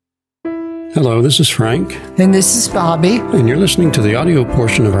Hello, this is Frank. And this is Bobby. And you're listening to the audio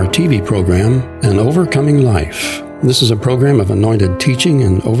portion of our TV program, An Overcoming Life. This is a program of anointed teaching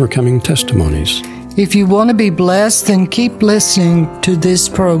and overcoming testimonies. If you want to be blessed, then keep listening to this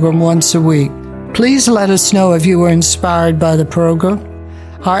program once a week. Please let us know if you were inspired by the program.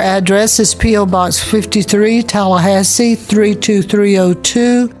 Our address is P.O. Box 53, Tallahassee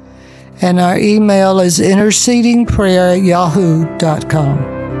 32302, and our email is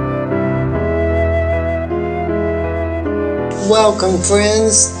intercedingprayer@yahoo.com. Welcome,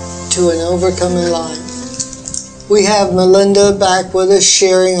 friends, to An Overcoming Life. We have Melinda back with us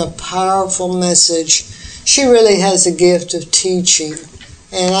sharing a powerful message. She really has a gift of teaching,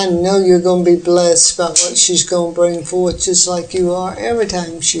 and I know you're going to be blessed by what she's going to bring forth, just like you are every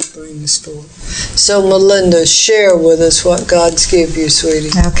time she brings forth. So, Melinda, share with us what God's given you,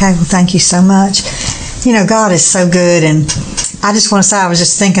 sweetie. Okay, well, thank you so much. You know, God is so good, and I just want to say, I was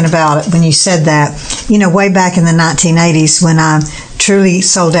just thinking about it when you said that. You know, way back in the 1980s when I truly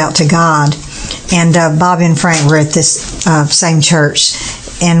sold out to God, and Bobby and Frank were at this same church,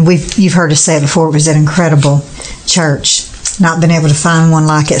 and you've heard us say it before, it was an incredible church. Not been able to find one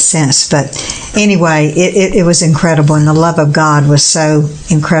like it since, but anyway, it was incredible, and the love of God was so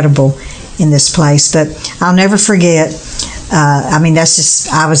incredible in this place. But I'll never forget, I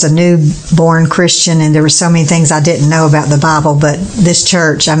was a newborn Christian, and there were so many things I didn't know about the Bible, but this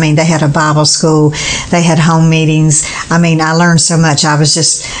church, they had a Bible school, they had home meetings. I learned so much. I was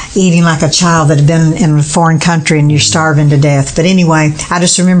just eating like a child that had been in a foreign country and you're starving to death. But anyway, I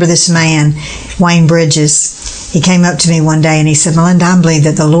just remember this man, Wayne Bridges. He came up to me one day and he said, "Melinda, I believe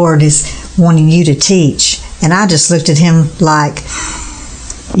that the Lord is wanting you to teach." And I just looked at him like,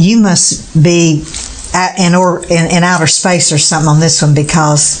 "You must be in outer space or something on this one,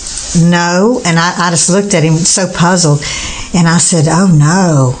 because no." And I just looked at him so puzzled, and I said, "Oh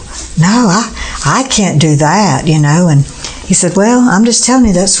no, I can't do that, And he said, "Well, I'm just telling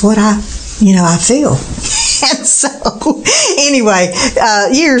you, that's what I feel." And so anyway,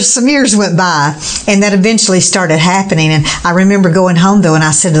 some years went by, and that eventually started happening. And I remember going home though, and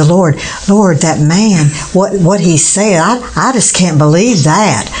I said to the Lord, that man, what he said, I just can't believe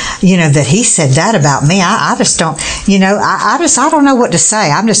that, that he said that about me. I just don't, I don't know what to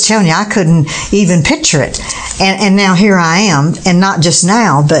say. I'm just telling you, I couldn't even picture it. And now here I am, and not just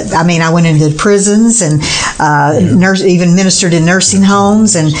now, but I went into prisons and even ministered in nursing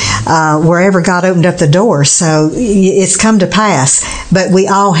homes and wherever God opened up the door. So it's come to pass. But we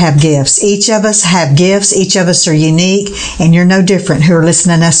all have gifts. Each of us have gifts. Each of us are unique, and you're no different who are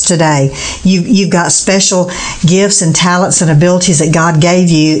listening to us today. You've got special gifts and talents and abilities that God gave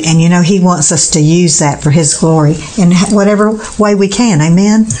you, and He wants us to use that for His glory in whatever way we can.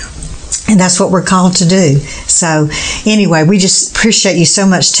 Amen? And that's what we're called to do. So anyway, we just appreciate you so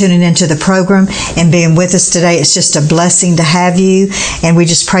much tuning into the program and being with us today. It's just a blessing to have you. And we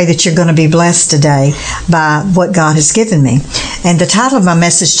just pray that you're going to be blessed today by what God has given me. And the title of my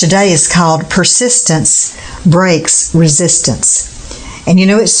message today is called Persistence Breaks Resistance. And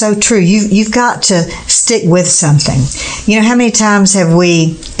it's so true. You've got to stick with something. How many times have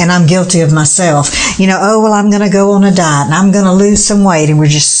we, and I'm guilty of myself, I'm going to go on a diet and I'm going to lose some weight, and we're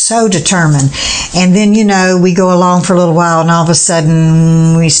just so determined. And then, we go along for a little while, and all of a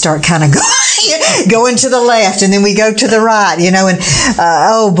sudden we start kind of going to the left, and then we go to the right, and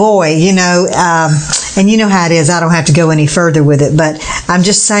oh boy, and you know how it is. I don't have to go any further with it, but I'm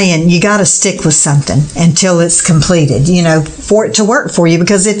just saying you got to stick with something until it's completed, for it to work for you,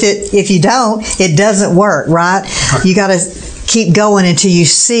 because if you don't, it doesn't work, right? You got to keep going until you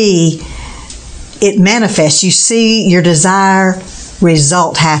see it manifest. You see your desired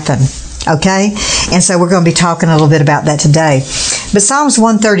result happen. Okay? And so we're going to be talking a little bit about that today. But Psalms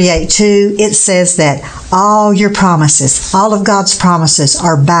 138:2, it says that all your promises, all of God's promises,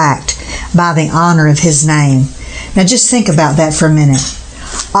 are backed by the honor of His name. Now just think about that for a minute.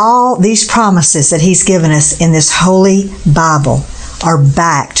 All these promises that He's given us in this holy Bible are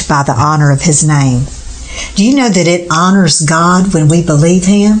backed by the honor of His name. Do you know that it honors God when we believe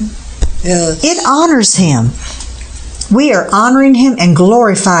Him? Yes. It honors Him. We are honoring Him and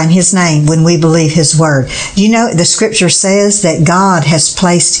glorifying His name when we believe His Word. Do you know the Scripture says that God has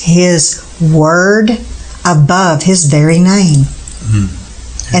placed His Word above His very name? Mm-hmm.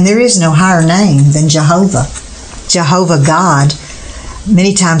 And there is no higher name than Jehovah. Jehovah God.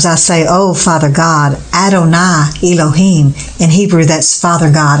 Many times I say, "Oh, Father God," Adonai Elohim. In Hebrew, that's Father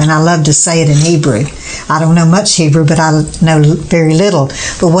God, and I love to say it in Hebrew. I don't know much Hebrew, but I know very little.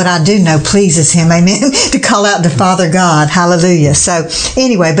 But what I do know pleases Him, amen, to call out to Father God. Hallelujah. So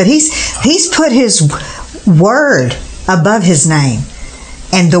anyway, but He's put His Word above His name.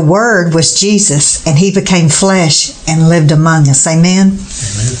 And the Word was Jesus, and He became flesh and lived among us. Amen? Amen.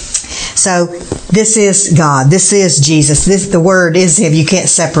 So this is God. This is Jesus. The Word is Him. You can't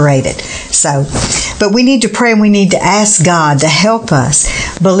separate it. So, but we need to pray and we need to ask God to help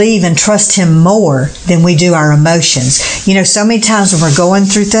us believe and trust Him more than we do our emotions. You know, so many times when we're going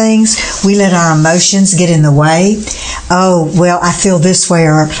through things, we let our emotions get in the way. Oh, well, I feel this way,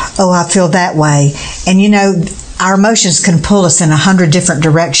 or oh, I feel that way. And you know, our emotions can pull us in 100 different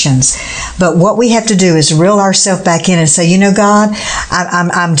directions. But what we have to do is reel ourselves back in and say, you know, God,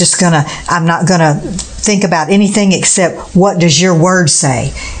 I'm not gonna think about anything except what does your Word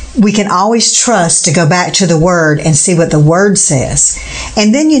say. We can always trust to go back to the Word and see what the Word says.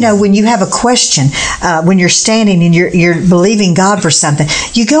 And then, you know, when you have a question, when you're standing and you're believing God for something,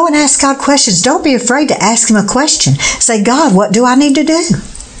 you go and ask God questions. Don't be afraid to ask Him a question. Say, God, what do I need to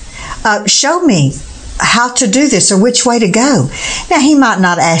do? Show me how to do this or which way to go. Now, He might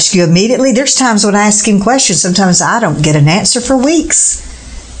not ask you immediately. There's times when I ask Him questions, sometimes I don't get an answer for weeks.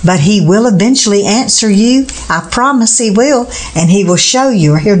 But He will eventually answer you. I promise He will. And He will show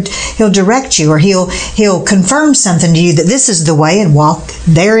you, or He'll direct you, or He'll confirm something to you that this is the way, and walk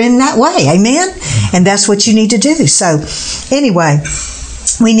there in that way. Amen? And that's what you need to do. So anyway,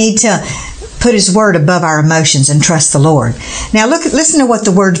 we need to put His Word above our emotions and trust the Lord. Now listen to what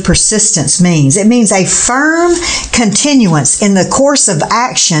the word persistence means. It means a firm continuance in the course of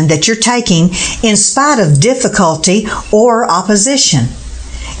action that you're taking in spite of difficulty or opposition.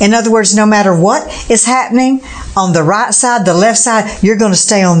 In other words, no matter what is happening on the right side, the left side, you're going to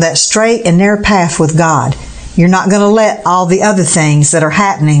stay on that straight and narrow path with God. You're not going to let all the other things that are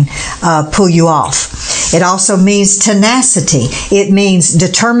happening pull you off. It also means tenacity. It means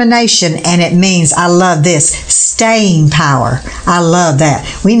determination, and it means, I love this, staying power. I love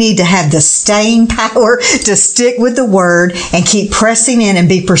that. We need to have the staying power to stick with the Word and keep pressing in and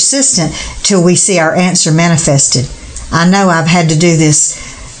be persistent till we see our answer manifested. I know I've had to do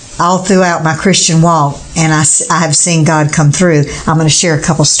this all throughout my Christian walk, and I have seen God come through. I'm going to share a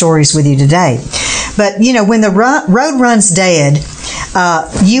couple stories with you today. But, you know, when the road runs dead,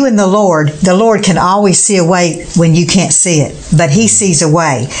 you and the Lord can always see a way when you can't see it. But He sees a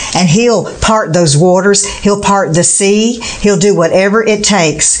way, and He'll part those waters. He'll part the sea. He'll do whatever it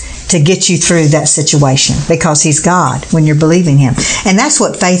takes to get you through that situation, because He's God when you're believing Him. And that's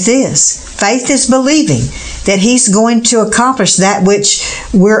what faith is. Faith is believing that He's going to accomplish that which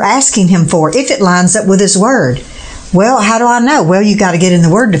we're asking Him for, if it lines up with His Word. Well, how do I know? Well, you got to get in the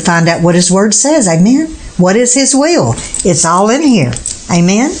Word to find out what His Word says. Amen? What is His will? It's all in here.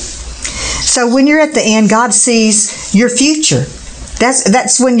 Amen? So when you're at the end, God sees your future.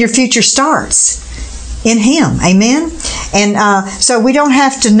 That's when your future starts. In Him. Amen? And so we don't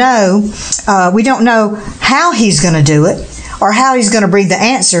have to know, we don't know how He's going to do it or how He's going to bring the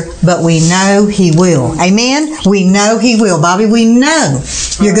answer, but we know He will. Amen? We know He will. Bobby, we know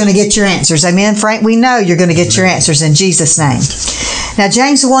you're going to get your answers. Amen, Frank? We know you're going to get your answers in Jesus' name. Now,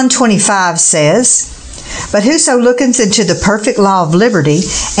 James 1:25 says, but whoso looketh into the perfect law of liberty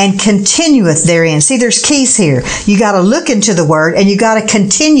and continueth therein. See, there's keys here. You got to look into the Word and you got to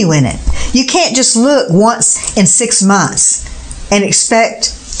continue in it. You can't just look once in 6 months and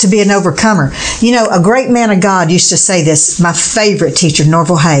expect to be an overcomer. You know, a great man of God used to say this, my favorite teacher,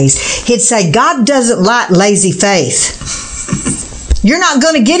 Norval Hayes. He'd say, God doesn't like lazy faith. You're not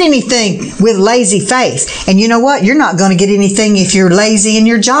going to get anything with lazy faith. And you know what? You're not going to get anything if you're lazy in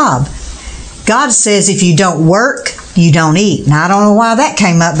your job. God says if you don't work, you don't eat. Now, I don't know why that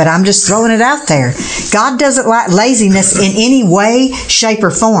came up, but I'm just throwing it out there. God doesn't like laziness in any way, shape,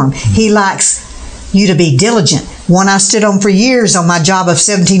 or form. He likes you to be diligent. One I stood on for years on my job of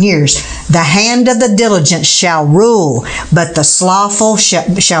 17 years. The hand of the diligent shall rule, but the slothful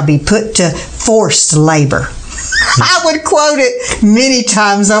shall be put to forced labor. I would quote it many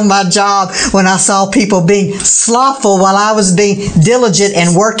times on my job when I saw people being slothful while I was being diligent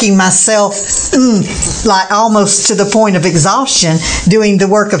and working myself like almost to the point of exhaustion, doing the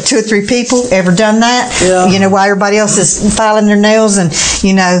work of 2 or 3 people. Ever done that? Yeah. You know, while everybody else is filing their nails and,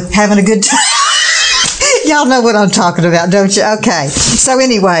 you know, having a good time. Y'all know what I'm talking about, don't you? Okay. So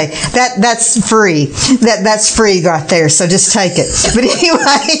anyway, that's free. That's free right there. So just take it. But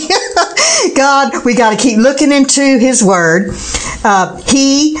anyway, God, we got to keep looking into His Word.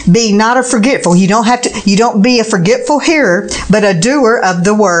 He be not a forgetful. You don't be a forgetful hearer, but a doer of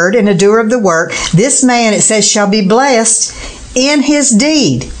the Word and a doer of the work. This man, it says, shall be blessed in his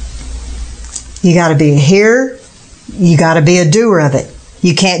deed. You got to be a hearer. You got to be a doer of it.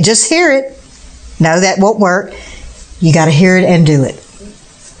 You can't just hear it. No, that won't work. You got to hear it and do it.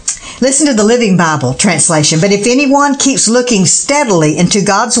 Listen to the Living Bible translation. But if anyone keeps looking steadily into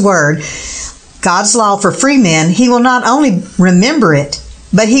God's Word, God's law for free men, he will not only remember it,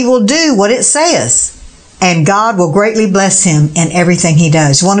 but he will do what it says. And God will greatly bless him in everything he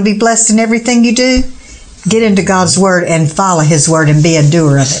does. You want to be blessed in everything you do? Get into God's Word and follow His Word and be a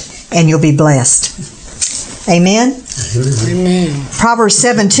doer of it, and you'll be blessed. Amen? Amen. Proverbs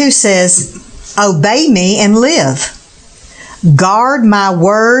 7:2 says, obey me and live. Guard my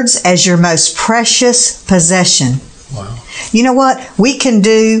words as your most precious possession. Wow. You know what? We could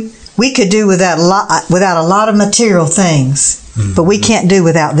do without a lot of material things, but we can't do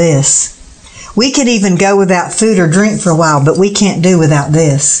without this. We could even go without food or drink for a while, but we can't do without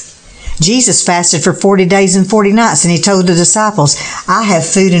this. Jesus fasted for 40 days and 40 nights, and he told the disciples, I have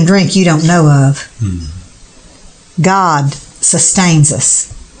food and drink you don't know of. God sustains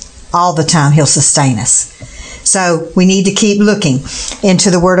us. All the time, He'll sustain us. So we need to keep looking into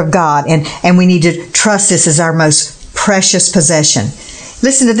the Word of God, and we need to trust this as our most precious possession.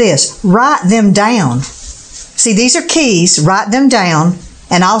 Listen to this. Write them down. See, these are keys. Write them down,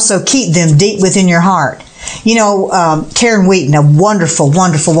 and also keep them deep within your heart. You know, Karen Wheaton, a wonderful,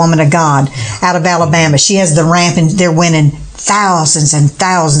 wonderful woman of God out of Alabama. She has the ramp, and they're winning thousands and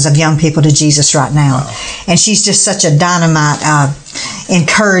thousands of young people to Jesus right now. Wow. And she's just such a dynamite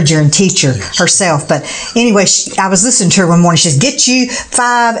encourager and teacher herself. But anyway, I was listening to her one morning. She says, get you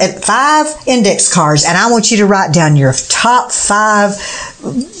five index cards, and I want you to write down your top 5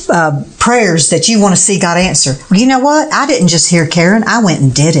 prayers that you want to see God answer. Well, you know what? I didn't just hear Karen. I went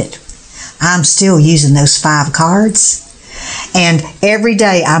and did it. I'm still using those 5 cards. And every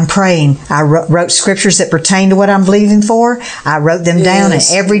day I'm praying. I wrote scriptures that pertain to what I'm believing for. I wrote them down, and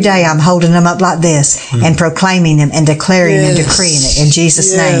every day I'm holding them up like this and proclaiming them and declaring and decreeing it in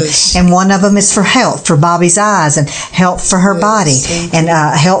Jesus' name. And one of them is for health, for Bobby's eyes, and health for her body, and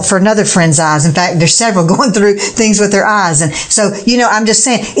health for another friend's eyes. In fact, there's several going through things with their eyes. And so, you know, I'm just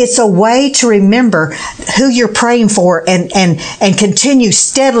saying, it's a way to remember who you're praying for and continue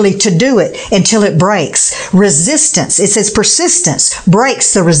steadily to do it until it breaks. Resistance, it says persistence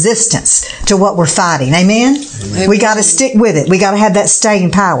breaks the resistance to what we're fighting. Amen? Amen. We got to stick with it. We got to have that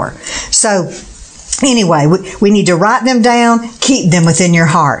staying power. So anyway, we need to write them down, keep them within your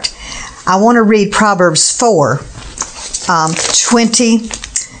heart. I want to read Proverbs 4, 20,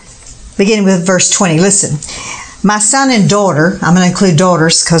 beginning with verse 20. Listen. My son and daughter, I'm going to include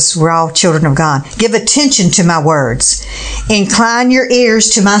daughters because we're all children of God, give attention to my words. Incline your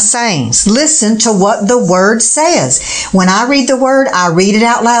ears to my sayings. Listen to what the Word says. When I read the Word, I read it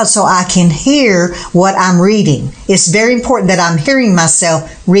out loud so I can hear what I'm reading. It's very important that I'm hearing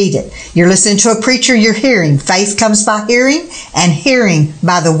myself read it. You're listening to a preacher, you're hearing. Faith comes by hearing, and hearing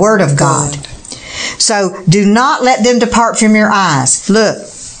by the Word of God. So do not let them depart from your eyes. Look,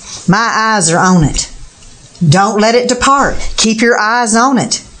 my eyes are on it. Don't let it depart. Keep your eyes on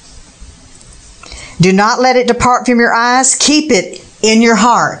it. Do not let it depart from your eyes. Keep it in your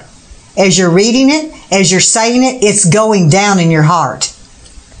heart. As you're reading it, as you're saying it, it's going down in your heart.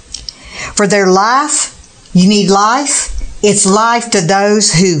 For their life, you need life. It's life to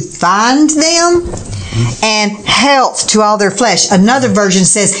those who find them, and health to all their flesh. Another version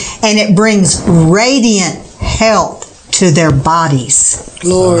says, and it brings radiant health to their bodies.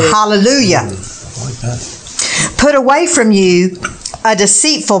 Lord. Hallelujah. Like that. Put away from you a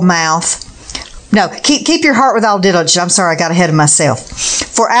deceitful mouth. No, keep your heart with all diligence. I'm sorry, I got ahead of myself.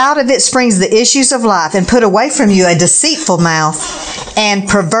 For out of it springs the issues of life, and put away from you a deceitful mouth, and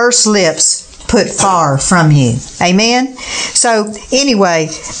perverse lips put far from you. Amen? So anyway,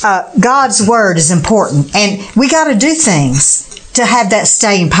 God's Word is important, and we got to do things to have that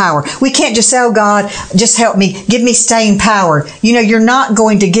staying power. We can't just say, oh God, just help me, give me staying power. You know, you're not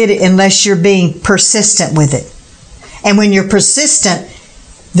going to get it unless you're being persistent with it. And when you're persistent,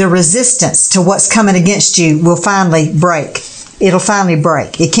 the resistance to what's coming against you will finally break. It'll finally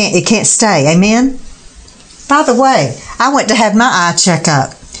break. It can't stay. Amen? By the way, I went to have my eye check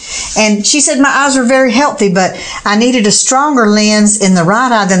up. And she said my eyes were very healthy, but I needed a stronger lens in the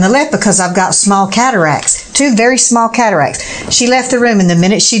right eye than the left because I've got small cataracts, 2 very small cataracts. She left the room, and the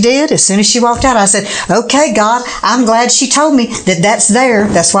minute she did, as soon as she walked out, I said, okay, God, I'm glad she told me that's there.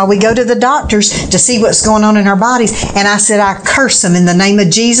 That's why we go to the doctors, to see what's going on in our bodies. And I said, I curse them in the name of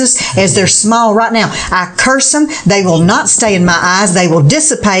Jesus as they're small right now. I curse them. They will not stay in my eyes. They will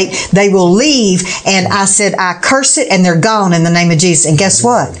dissipate. They will leave. And I said, I curse it, and they're gone in the name of Jesus. And guess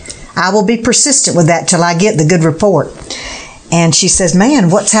what? I will be persistent with that till I get the good report. And she says, man,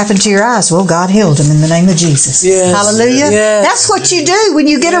 what's happened to your eyes? Well, God healed them in the name of Jesus. Yes. Hallelujah. Yes. That's what you do when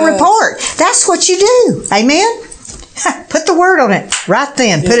you get a report. That's what you do. Amen? Put the word on it right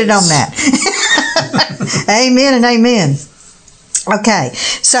then. Put it on that. Amen and amen. Okay,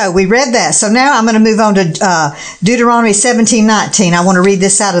 so we read that. So now I'm going to move on to Deuteronomy 17:19. I want to read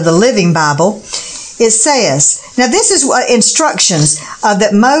this out of the Living Bible. It says, now this is instructions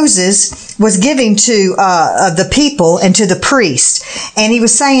that Moses was giving to the people and to the priest. And he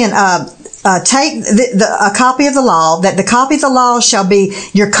was saying, take a copy of the law, that the copy of the law shall be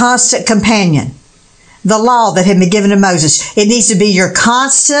your constant companion. The law that had been given to Moses. It needs to be your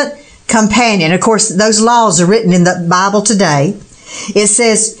constant companion. Of course, those laws are written in the Bible today. It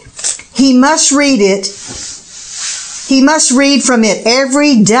says he must read it. He must read from it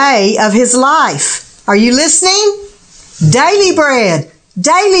every day of his life. Are you listening? Daily bread.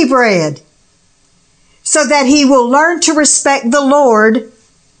 Daily bread. So that he will learn to respect the Lord,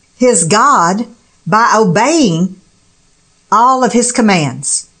 his God, by obeying all of his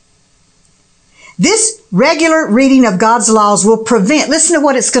commands. This regular reading of God's laws will prevent, listen to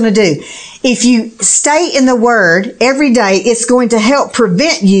what it's going to do. If you stay in the Word every day, it's going to help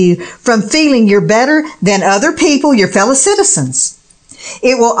prevent you from feeling you're better than other people, your fellow citizens.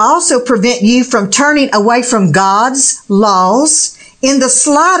 It will also prevent you from turning away from God's laws in the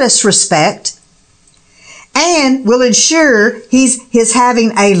slightest respect, and will ensure his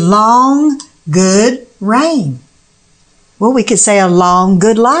having a long, good reign. Well, we could say a long,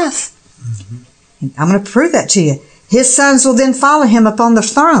 good life. I'm going to prove that to you. His sons will then follow him upon the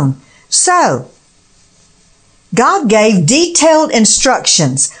throne. So, God gave detailed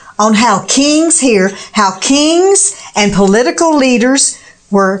instructions on how kings and political leaders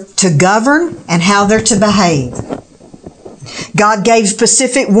were to govern and how they're to behave. God gave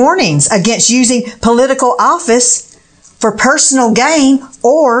specific warnings against using political office for personal gain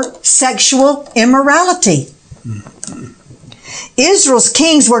or sexual immorality. Israel's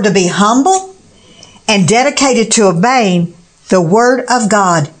kings were to be humble and dedicated to obeying the Word of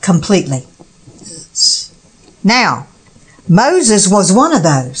God completely. Now, Moses was one of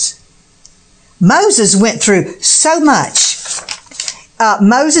those. Moses went through so much.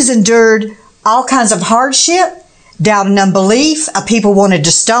 Moses endured all kinds of hardship, doubt and unbelief. People wanted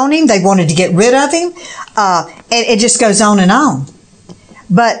to stone him. They wanted to get rid of him. And it just goes on and on.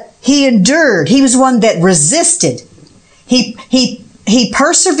 But he endured. He was one that resisted. He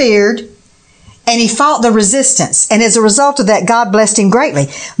persevered. And he fought the resistance. And as a result of that, God blessed him greatly.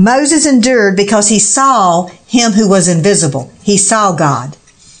 Moses endured because he saw him who was invisible. He saw God.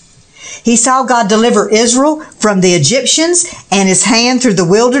 He saw God deliver Israel from the Egyptians and his hand through the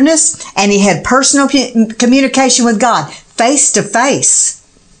wilderness. And he had personal communication with God, face to face.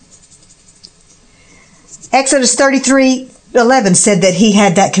 Exodus 33:11 said that he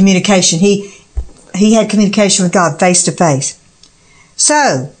had that communication. He had communication with God face to face.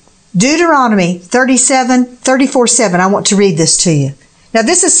 So, Deuteronomy 34:7, I want to read this to you. Now,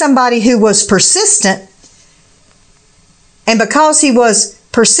 this is somebody who was persistent, and because he was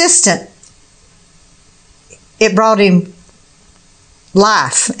persistent, it brought him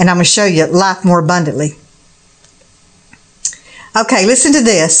life, and I'm going to show you life more abundantly. Okay, listen to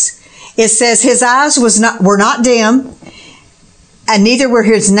this. It says, his eyes were not dim, and neither were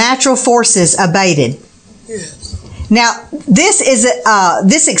his natural forces abated. Yes. Now, this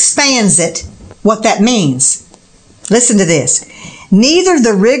expands it, what that means. Listen to this. Neither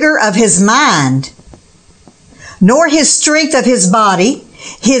the rigor of his mind, nor his strength of his body,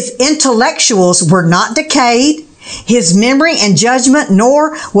 his intellectuals were not decayed, his memory and judgment,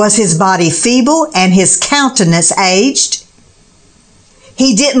 nor was his body feeble and his countenance aged.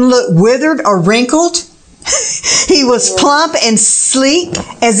 He didn't look withered or wrinkled. He was plump and sleek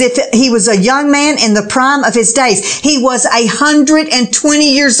as if he was a young man in the prime of his days. He was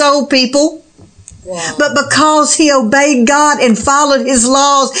 120 years old, people. Wow. But because he obeyed God and followed his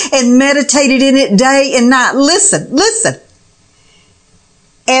laws and meditated in it day and night, listen.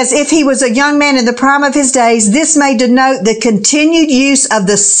 As if he was a young man in the prime of his days, this may denote the continued use of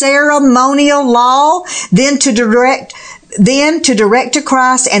the ceremonial law, then to direct to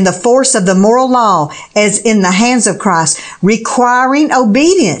Christ, and the force of the moral law as in the hands of Christ, requiring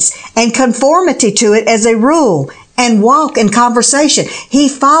obedience and conformity to it as a rule and walk in conversation. He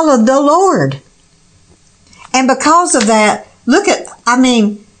followed the Lord. And because of that,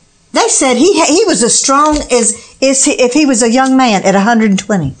 they said he was as strong as if he was a young man at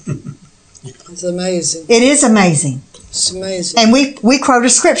 120. It's amazing. It is amazing. It's amazing. And we quote a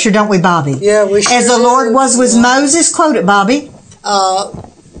scripture, don't we, Bobby? Yeah, we sure as the Lord was with Moses. Quote it, Bobby.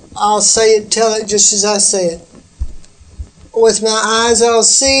 I'll say it, tell it just as I say it. With my eyes I'll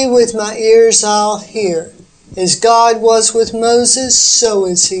see, with my ears I'll hear. As God was with Moses, so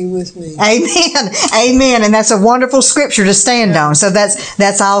is He with me. Amen. Amen. And that's a wonderful scripture to stand on. So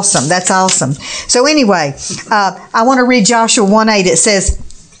that's awesome. That's awesome. So anyway, I want to read Joshua 1:8. It says,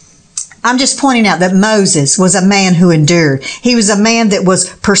 I'm just pointing out that Moses was a man who endured. He was a man that was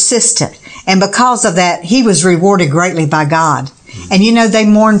persistent. And because of that, he was rewarded greatly by God. And they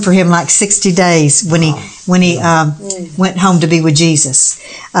mourned for him like 60 days when he went home to be with Jesus.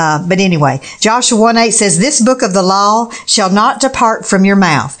 But anyway, Joshua 1:8 says, this book of the law shall not depart from your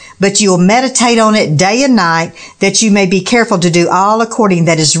mouth, but you will meditate on it day and night, that you may be careful to do all according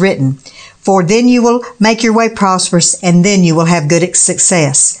that is written. For then you will make your way prosperous, and then you will have good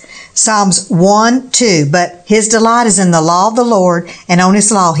success. Psalms 1:2, but his delight is in the law of the Lord, and on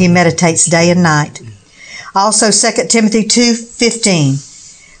his law he meditates day and night. Also 2 Timothy 2:15,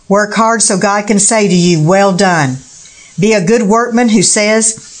 work hard so God can say to you, well done. Be a good workman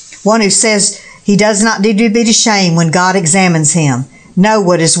one who says he does not need to be ashamed when God examines him. Know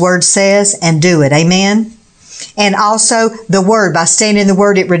what his word says and do it. Amen. And also the word, by staying in the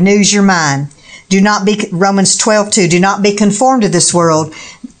word, it renews your mind. Romans 12:2, do not be conformed to this world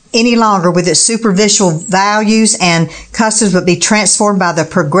any longer with its superficial values and customs, but be transformed by the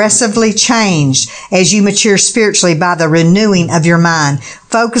progressively changed as you mature spiritually by the renewing of your mind,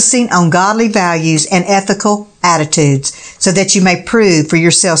 focusing on godly values and ethical attitudes, so that you may prove for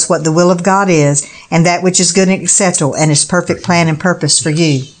yourselves what the will of God is, and that which is good and acceptable, and his perfect plan and purpose for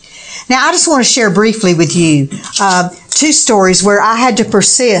you. Now, I just want to share briefly with you two stories where I had to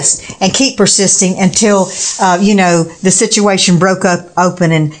persist and keep persisting until, the situation broke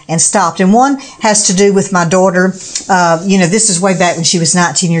open and stopped. And one has to do with my daughter. This is way back when she was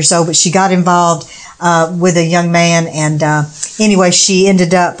 19 years old, but she got involved with a young man. And anyway, she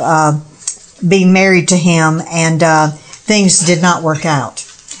ended up being married to him, and things did not work out.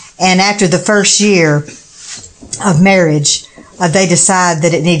 And after the first year of marriage, they decided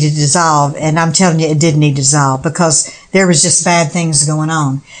that it needed to dissolve, and I'm telling you, it did need to dissolve because there was just bad things going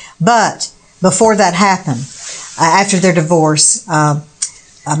on. But before that happened, after their divorce,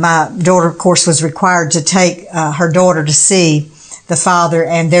 my daughter, of course, was required to take her daughter to see the father,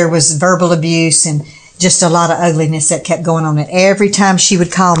 and there was verbal abuse and just a lot of ugliness that kept going on. And every time she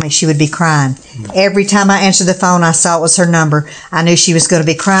would call me, she would be crying. Every time I answered the phone, I saw it was her number. I knew she was going to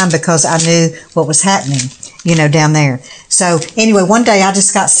be crying because I knew what was happening, down there. So anyway, one day I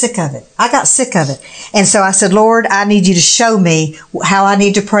just got sick of it. I got sick of it. And so I said, Lord, I need you to show me how I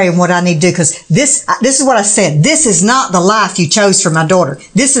need to pray and what I need to do. Because this is what I said. This is not the life you chose for my daughter.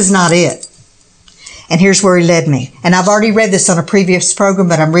 This is not it. And here's where he led me. And I've already read this on a previous program,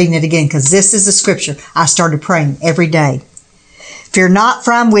 but I'm reading it again because this is the scripture I started praying every day. Fear not,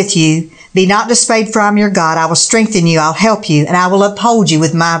 for I'm with you. Be not dismayed, for I am your God. I will strengthen you, I'll help you, and I will uphold you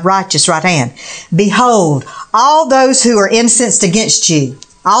with my righteous right hand. Behold, all those who are incensed against you,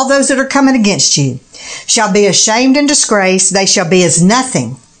 all those that are coming against you, shall be ashamed and disgraced. They shall be as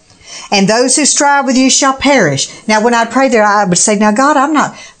nothing. And those who strive with you shall perish. Now, when I pray there, I would say, now, God, I'm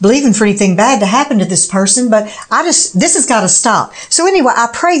not believing for anything bad to happen to this person, but this has got to stop. So anyway, I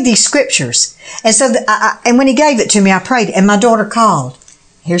prayed these scriptures. And so, and when he gave it to me, I prayed, and my daughter called.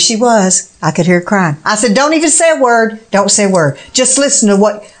 Here she was. I could hear her crying. I said, don't even say a word. Don't say a word. Just listen to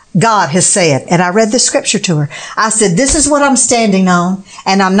what God has said. And I read the scripture to her. I said, this is what I'm standing on,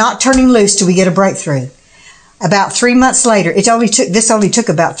 and I'm not turning loose till we get a breakthrough. About 3 months later, this only took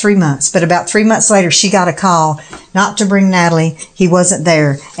about 3 months, but about 3 months later, she got a call not to bring Natalie. He wasn't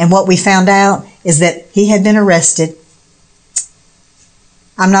there. And what we found out is that he had been arrested.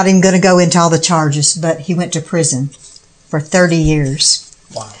 I'm not even going to go into all the charges, but he went to prison for 30 years.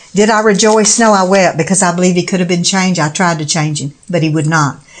 Wow. Did I rejoice? No, I wept because I believe he could have been changed. I tried to change him, but he would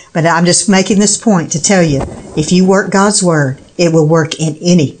not. But I'm just making this point to tell you, if you work God's word, it will work in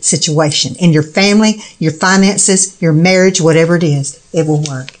any situation. In your family, your finances, your marriage, whatever it is, it will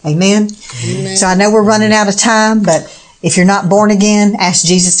work. Amen? Amen. So I know we're running out of time, but if you're not born again, ask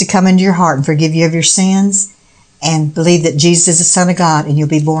Jesus to come into your heart and forgive you of your sins, and believe that Jesus is the Son of God, and you'll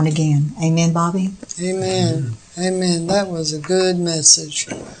be born again. Amen, Bobby? Amen. Amen. That was a good message.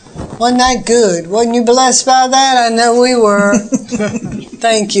 Wasn't that good? Wasn't you blessed by that? I know we were.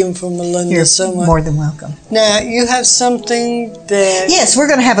 Thank you for Melinda You're so much. more than welcome. Now, you have something that... Yes, we're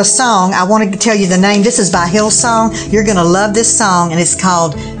going to have a song. I want to tell you the name. This is by Hillsong. You're going to love this song, and it's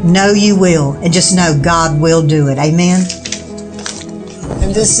called Know You Will. And just know God will do it. Amen?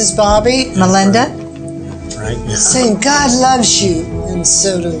 And this is Bobby. Melinda? Right now. Saying, God loves you, and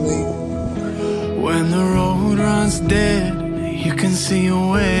so do we. When the road runs dead, you can see a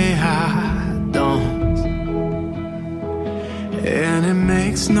way I don't. And it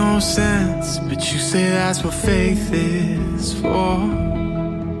makes no sense, but you say that's what faith is for.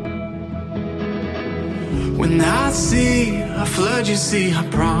 When I see a flood, you see a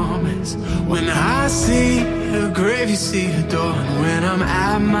promise. When I see a grave, you see a door. And when I'm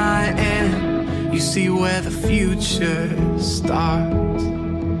at my end, you see where the future starts.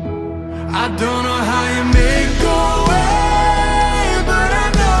 I don't know how you make go away, but I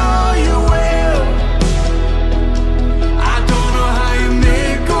know you will. I don't know how you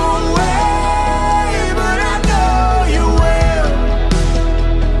make go away, but I know you will.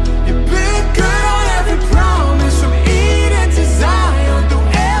 You've been good on every promise, from Eden to Zion, through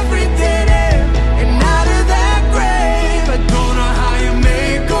every dead end and out of that grave. I don't know how you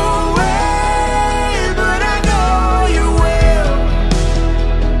make go away, but I know you will.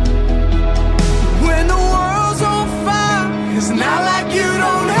 When the world's on fire, it's not like you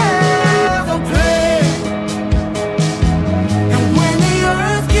don't have a plan. And when the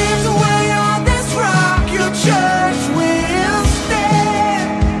earth gives way on this rock, your church will stand.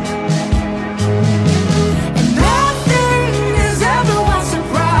 And nothing has ever once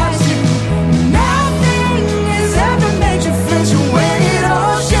surprised you. Nothing has ever made you flinch. And when it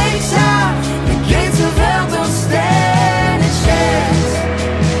all shakes out, the gates of hell don't stand a chance.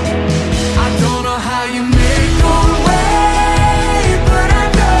 I don't know how you make go away, but I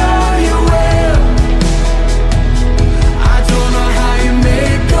know you will. I don't know how you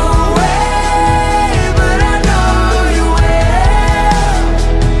make go away, but I know you will.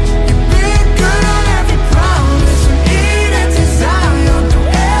 You've been good on every promise, from Eden to Zion, through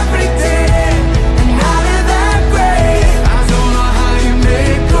every day and out of that grave. I don't know how you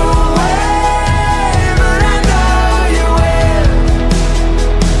make go away, but I know you will.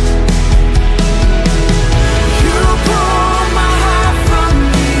 You pulled my heart from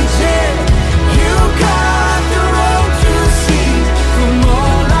Egypt. You cut the road to see. From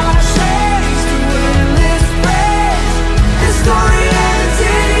all our chains to endless praise, the story ends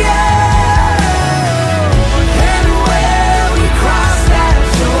in you. And where we cross that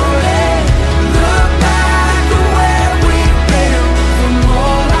Jordan, look back at where we've been. From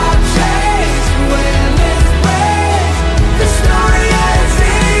all our chains to endless praise, the story ends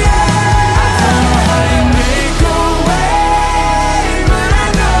in you. I don't know how you make go away, but I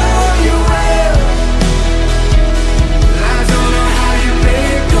know you will. I don't know how you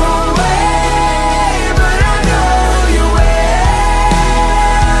make go away, but I know you will.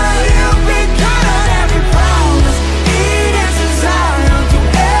 You've been good on every promise, Eden to Zion, through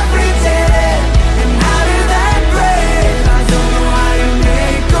every day and out of that grave. I don't know how you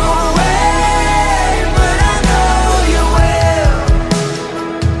make go away, but I know you will.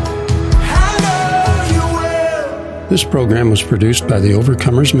 I know you will. This program was produced by the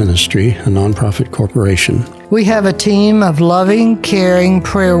Overcomers Ministry, a nonprofit corporation. We have a team of loving, caring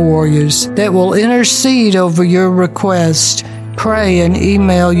prayer warriors that will intercede over your request, pray, and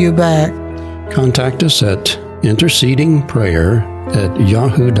email you back. Contact us at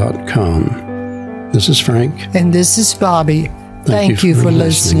intercedingprayer@yahoo.com. This is Frank. And this is Bobby. Thank you you for for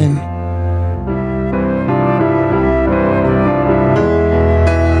listening. listening.